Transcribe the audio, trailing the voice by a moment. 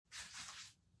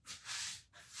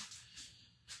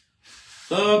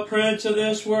The prince of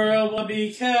this world will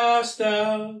be cast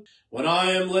out. When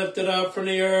I am lifted up from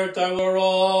the earth, I will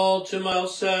all to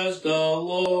myself, says the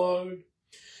Lord.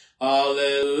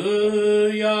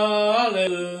 Alleluia,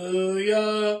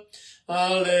 alleluia,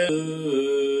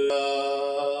 alleluia.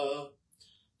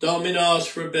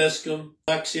 Dominos vobiscum,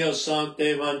 Lectio Sancte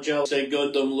Evangel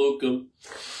Secundum Lucam.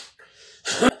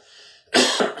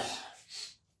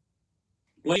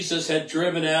 When Jesus had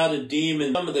driven out a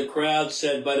demon, some of the crowd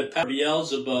said, by the power of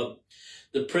Beelzebub,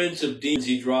 the prince of demons,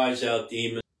 he drives out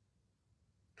demons.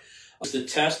 It was to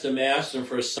test him, asked him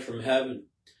for a sign from heaven.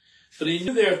 But he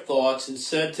knew their thoughts and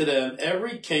said to them,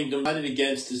 every kingdom divided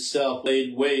against itself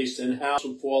laid waste, and house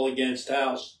will fall against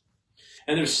house.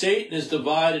 And if Satan is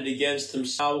divided against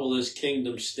himself, how will his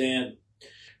kingdom stand?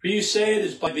 For you say it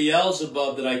is by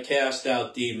Beelzebub that I cast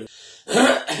out demons.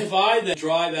 If I then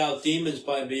drive out demons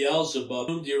by Beelzebub,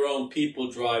 whom do your own people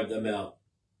drive them out?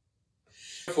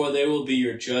 Therefore they will be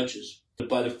your judges. But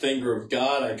by the finger of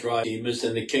God I drive demons,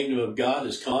 and the kingdom of God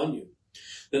is come on you.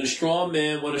 Then a strong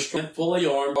man, when a strength fully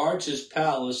armed, guards his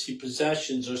palace, his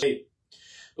possessions are safe.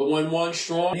 But when one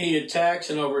strong he attacks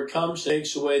and overcomes,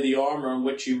 takes away the armor on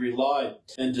which he relied,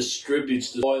 and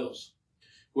distributes the spoils.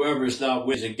 Whoever is not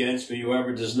with against me,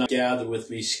 whoever does not gather with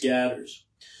me, scatters.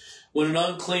 When an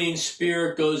unclean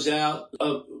spirit goes out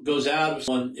of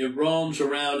someone, it roams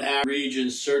around our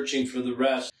regions searching for the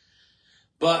rest.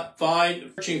 But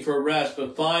finding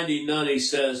none, he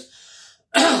says,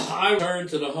 I return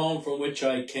to the home from which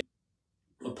I came.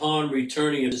 Upon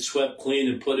returning, it is swept clean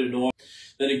and put in order.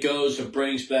 Then it goes and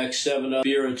brings back 7 other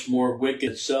spirits more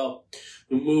wicked itself,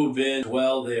 who move in,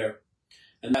 dwell there.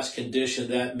 And that's condition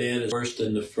that man is worse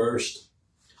than the first.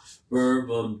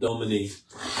 Verbum Domini.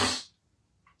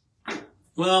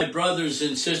 Well, my brothers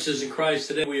and sisters in Christ,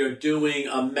 today we are doing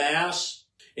a Mass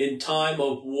in time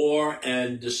of war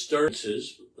and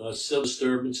disturbances, civil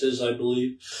disturbances, I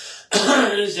believe.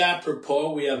 It is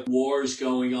apropos. We have wars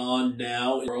going on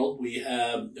now in the world. We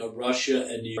have Russia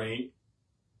and Ukraine.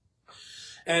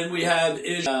 And we have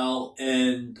Israel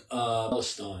and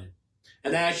Palestine.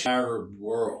 And actually, Arab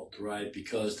world, right?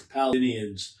 Because the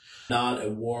Palestinians are not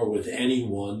at war with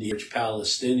anyone. The average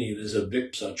Palestinian is a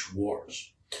victim of such wars.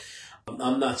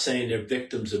 I'm not saying they're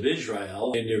victims of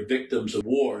Israel, and they're victims of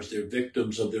wars. They're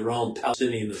victims of their own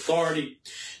Palestinian Authority.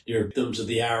 They're victims of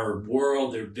the Arab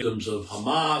world. They're victims of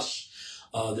Hamas.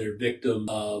 They're victims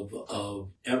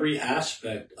of every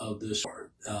aspect of this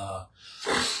war.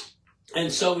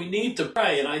 And so we need to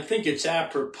pray, and I think it's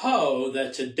apropos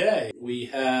that today we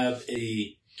have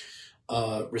a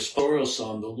responsorial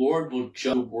psalm. The Lord will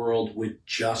judge the world with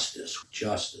justice.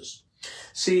 Justice.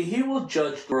 See, he will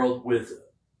judge the world with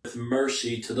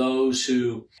mercy to those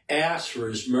who ask for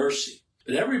his mercy.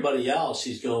 But everybody else,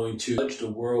 he's going to judge the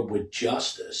world with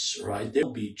justice, right? There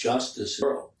will be justice in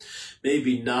the world.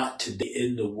 Maybe not today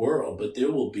in the world, but there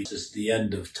will be justice at the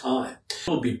end of time.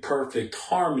 There will be perfect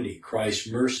harmony. Christ's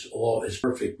mercy, all his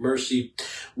perfect mercy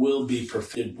will be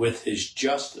perfected with his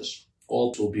justice.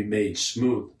 All will be made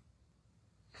smooth.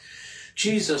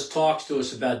 Jesus talks to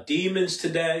us about demons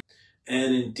today.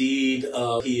 And indeed,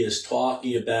 he is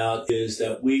talking about is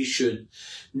that we should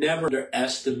never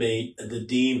underestimate the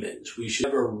demons. We should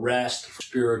never rest from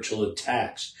spiritual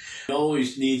attacks. We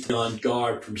always need to be on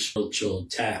guard from spiritual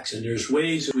attacks. And there's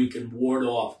ways that we can ward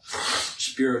off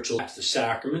spiritual attacks. The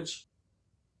sacraments,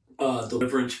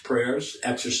 deliverance prayers,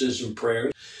 exorcism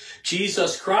prayers.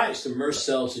 Jesus Christ, immerse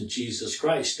ourselves in Jesus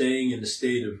Christ, staying in the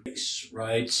state of grace,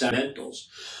 right? Sacramentals.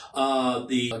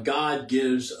 God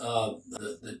gives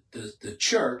the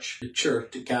church,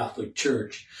 the Catholic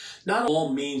Church, not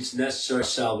all means necessary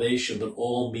salvation, but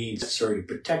all means necessary to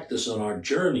protect us on our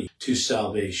journey to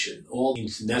salvation. All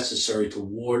means necessary to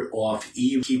ward off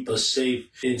evil, keep us safe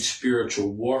in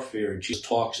spiritual warfare. Jesus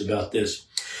talks about this.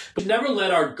 But never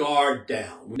let our guard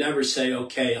down. We never say,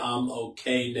 okay, I'm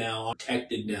okay now, I'm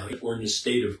protected now. We're in a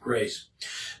state of grace.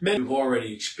 Many have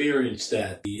already experienced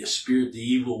that. The spirit, the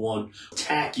evil one,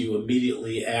 attack you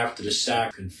immediately after the sacrament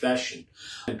of confession.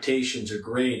 Temptations are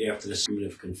great after the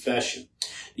sacrament of confession.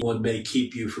 The one may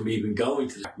keep you from even going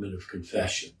to the sacrament of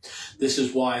confession. This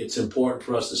is why it's important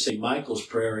for us to say Michael's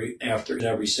prayer after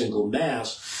every single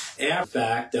Mass, after the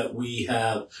fact that we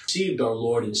have received our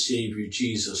Lord and Savior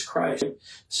Jesus Christ.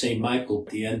 St. Michael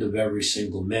at the end of every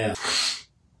single Mass.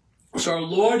 So our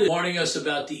Lord is warning us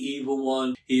about the evil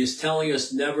one. He is telling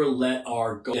us never let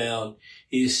our guard down.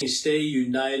 He is saying stay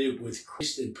united with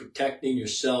Christ in protecting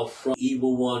yourself from the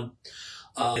evil one.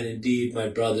 And indeed, my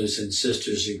brothers and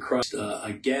sisters in Christ,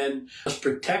 again, must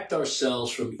protect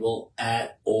ourselves from evil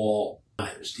at all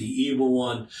times. The evil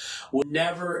one will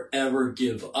never, ever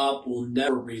give up, will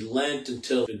never relent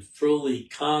until it's been fully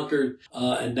conquered,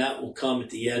 and that will come at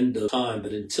the end of time.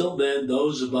 But until then,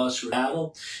 those of us who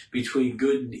battle between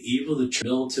good and evil, the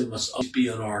militant must always be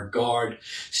on our guard.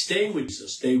 Stay with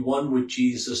Jesus. Stay one with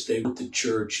Jesus. Stay with the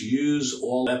church. Use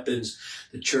all weapons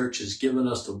the church has given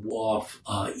us to ward off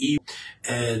evil.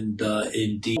 And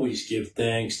indeed, always give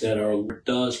thanks that our Lord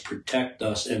does protect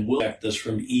us and will protect us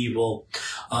from evil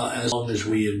as long as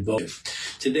we invoke Him.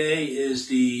 Today is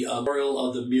the memorial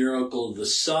of the miracle of the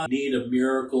Son. We need a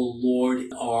miracle, Lord,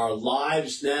 in our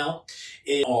lives now.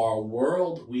 In our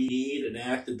world, we need an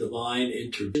act of divine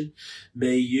intervention.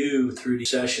 May you, through the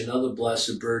intercession of the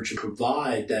Blessed Virgin,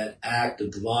 provide that act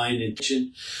of divine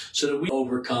intervention so that we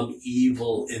overcome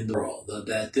evil in the world,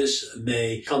 that this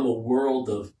may become a world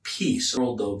of peace, a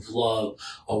world of love,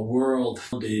 a world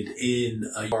founded in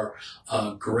your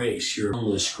grace, your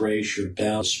endless grace, your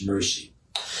boundless mercy.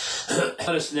 Let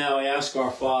us now ask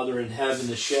our Father in heaven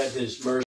to shed His mercy